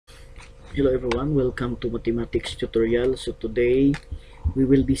Hello everyone, welcome to mathematics tutorial. So today we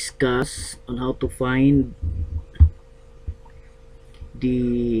will discuss on how to find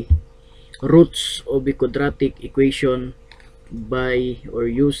the roots of a quadratic equation by or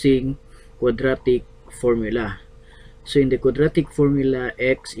using quadratic formula. So in the quadratic formula,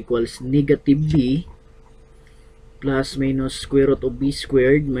 x equals negative b plus minus square root of b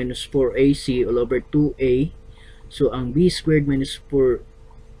squared minus 4ac all over 2a. So ang b squared minus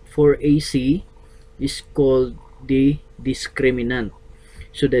 4ac is called the discriminant.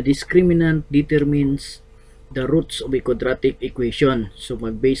 So the discriminant determines the roots of a quadratic equation. So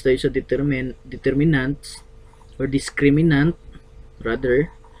mag-base tayo sa determinants or discriminant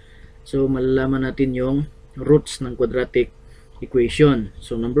rather. So malalaman natin yung roots ng quadratic equation.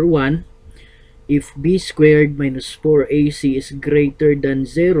 So number 1, if b squared minus 4ac is greater than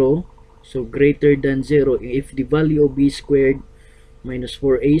 0, so greater than 0, if the value of b squared minus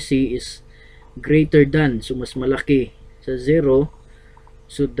 4ac is greater than, so mas malaki sa 0,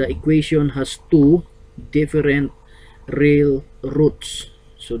 so the equation has two different real roots.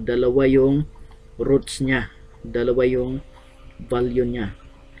 So dalawa yung roots niya, dalawa yung value niya.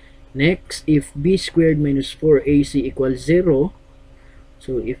 Next, if b squared minus 4ac equals 0,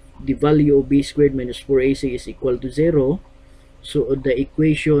 so if the value of b squared minus 4ac is equal to 0, so the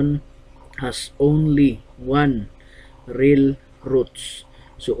equation has only one real roots.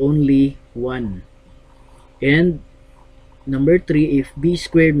 So only 1. And number 3, if b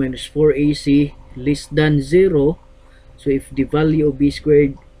squared minus 4ac less than 0, so if the value of b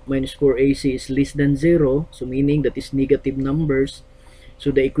squared minus 4ac is less than 0, so meaning that is negative numbers,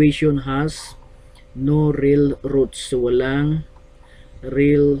 so the equation has no real roots. So walang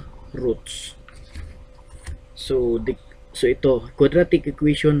real roots. So ito, quadratic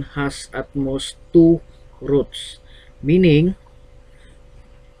equation has at most 2 roots, meaning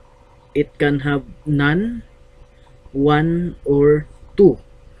it can have none, 1, or 2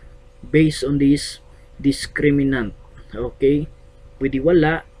 based on this discriminant. Okay? Pwede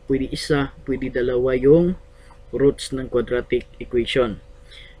wala, pwede isa, pwede dalawa yung roots ng quadratic equation.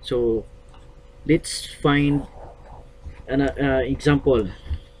 So, let's find an example.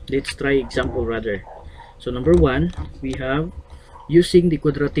 Let's try example rather. So, number 1, we have using the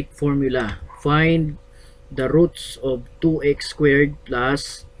quadratic formula, find the roots of 2x squared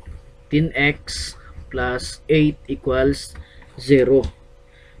plus 10x plus 8 equals 0.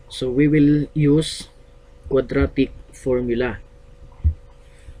 So we will use quadratic formula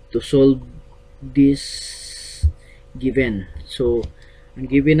to solve this given. So ang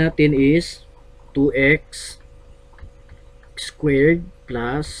given natin is 2x squared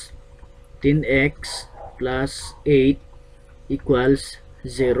plus 10x plus 8 equals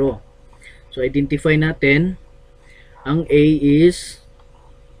 0. So identify natin ang a is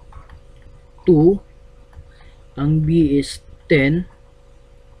 2, ang b is 10,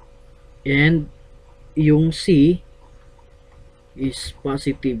 and yung c is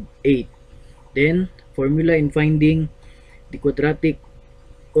positive 8. Then formula in finding the quadratic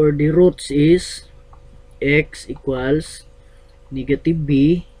or the roots is x equals negative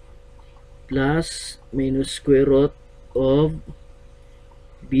b plus minus square root of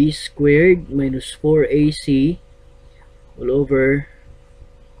b squared minus 4ac all over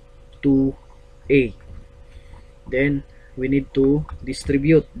 2a. Then we need to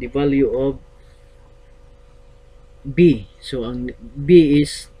distribute the value of b. So ang b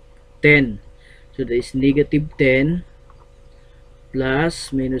is 10, so that is negative 10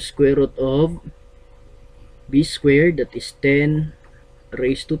 plus minus square root of b squared, that is 10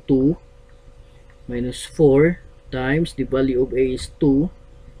 raised to 2 minus 4 times the value of a is 2,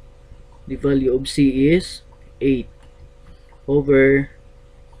 the value of c is 8 over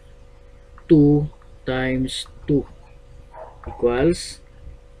 2 times 2 equals,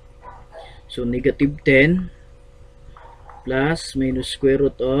 so negative 10 plus minus square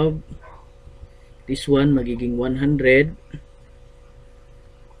root of this one magiging 100,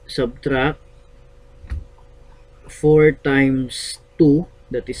 subtract 4 times 2,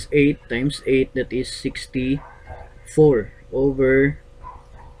 that is 8 times 8, that is 64 over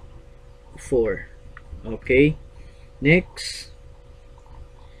 4. Okay, next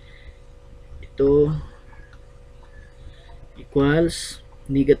ito equals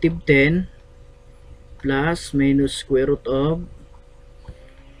negative 10 plus minus square root of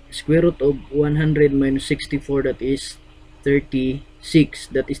 100 minus 64, that is 36.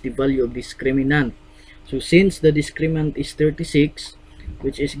 That is the value of discriminant. So since the discriminant is 36,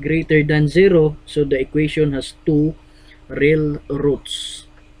 which is greater than 0, so the equation has 2 real roots,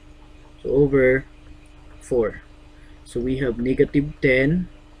 so over 4. So we have negative 10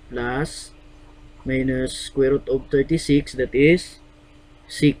 plus minus square root of 36, that is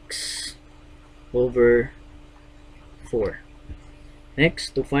 6 over 4.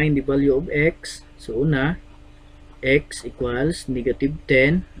 Next, to find the value of x, so una, x equals negative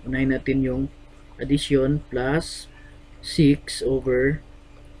 10. Unahin natin yung addition plus 6 over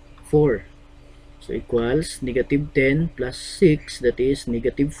 4. So equals negative 10 plus 6, that is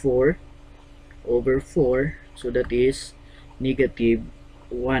negative 4 over 4. So that is negative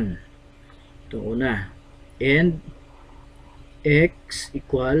 1. Ito una. And x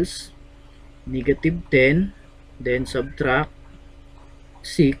equals negative 10, then subtract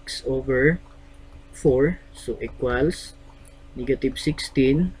 6 over 4, so equals negative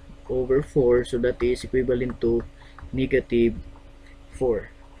 16 over 4, so that is equivalent to negative 4.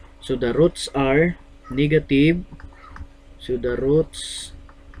 So the roots are negative, so the roots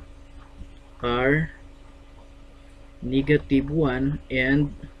are negative 1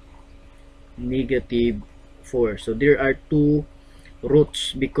 and negative 4. So there are two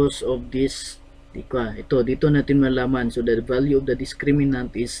roots because of this. Ito, dito natin malaman. So the value of the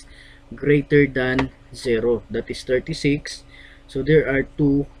discriminant is greater than 0. That is 36. So there are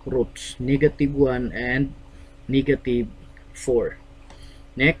two roots, negative 1 and negative 4.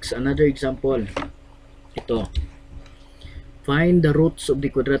 Next, another example. Ito. Find the roots of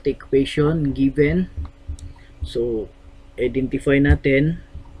the quadratic equation given. So, identify natin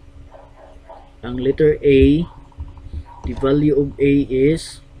ang letter A. The value of A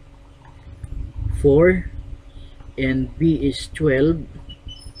is 4 and B is 12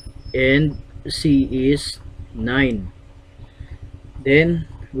 and C is 9. Then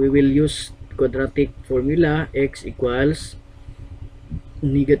we will use quadratic formula. X equals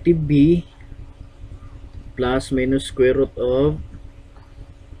negative B plus minus square root of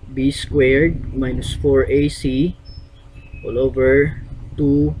B squared minus 4AC all over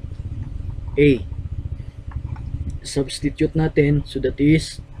 2A. Substitute natin, so that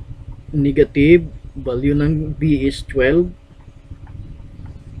is negative, value ng B is 12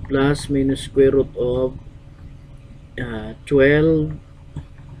 plus minus square root of 12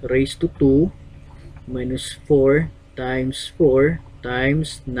 raised to 2 minus 4 times 4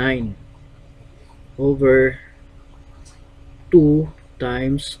 times 9 over 2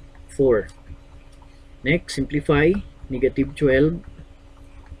 times 4. Next, simplify. Negative 12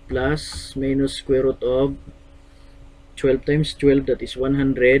 plus minus square root of 12 times 12, that is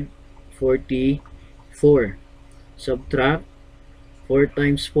 144. Subtract 4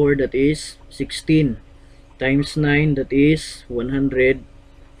 times 4, that is 16, times 9, that is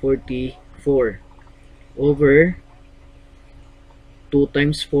 144, over 2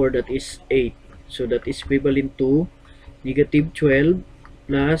 times 4, that is 8. So that is equivalent to negative 12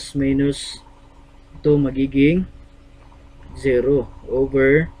 plus minus ito magiging 0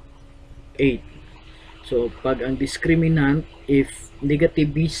 over 8. So pag ang discriminant, if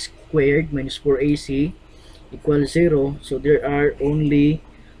negative B squared minus 4AC equals 0, so there are only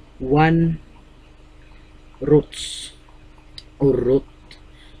one roots or root.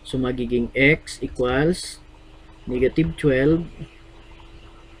 So magiging x equals negative 12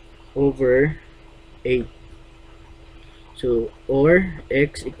 over 8. So or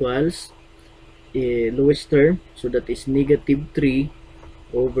x equals lowest term, so that is negative 3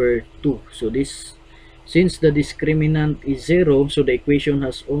 over 2. So this, since the discriminant is 0, so the equation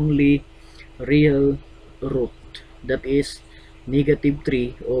has only real root, that is negative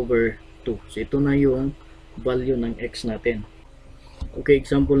 3 over 2. So ito na yung value ng x natin. Okay,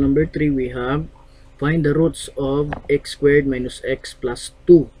 example number 3, we have find the roots of x squared minus x plus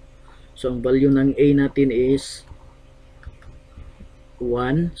 2. So ang value ng a natin is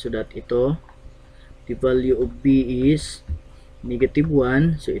 1, so that ito, the value of b is negative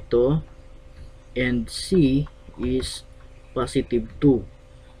 1, so ito, and c is positive 2.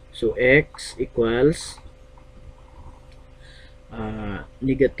 So x equals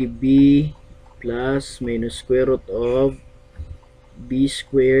negative b plus minus square root of b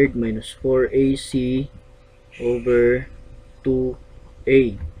squared minus 4ac over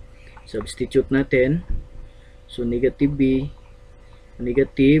 2a. Substitute natin. So negative b,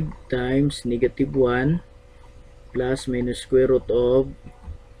 negative times negative 1 plus minus square root of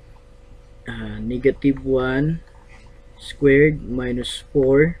negative 1 squared minus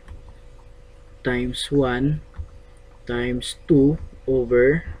 4 times 1 times 2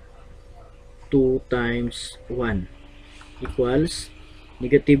 over 2 times 1 equals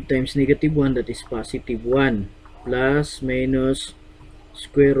negative times negative 1, that is positive 1, plus minus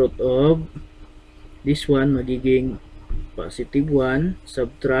square root of this one magiging positive 1,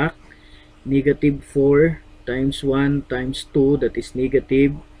 subtract negative 4 times 1 times 2, that is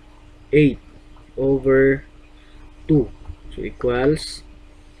negative 8 over 2. So equals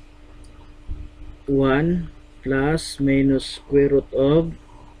 1 plus minus square root of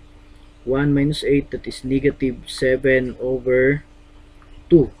 1 minus 8, that is negative 7 over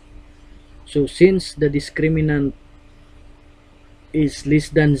 2. So since the discriminant is less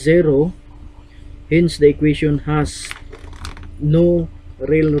than 0, hence the equation has no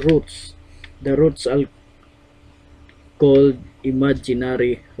real roots. The roots are called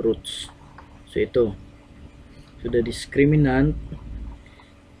imaginary roots. So ito. So the discriminant,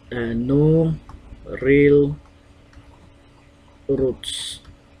 no real roots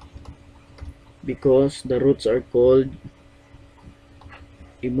because the roots are called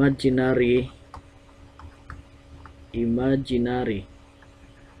imaginary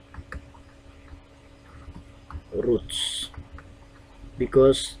roots,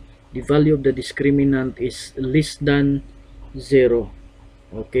 because the value of the discriminant is less than 0.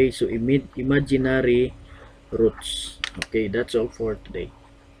 Okay, so imaginary roots. Okay, that's all for today.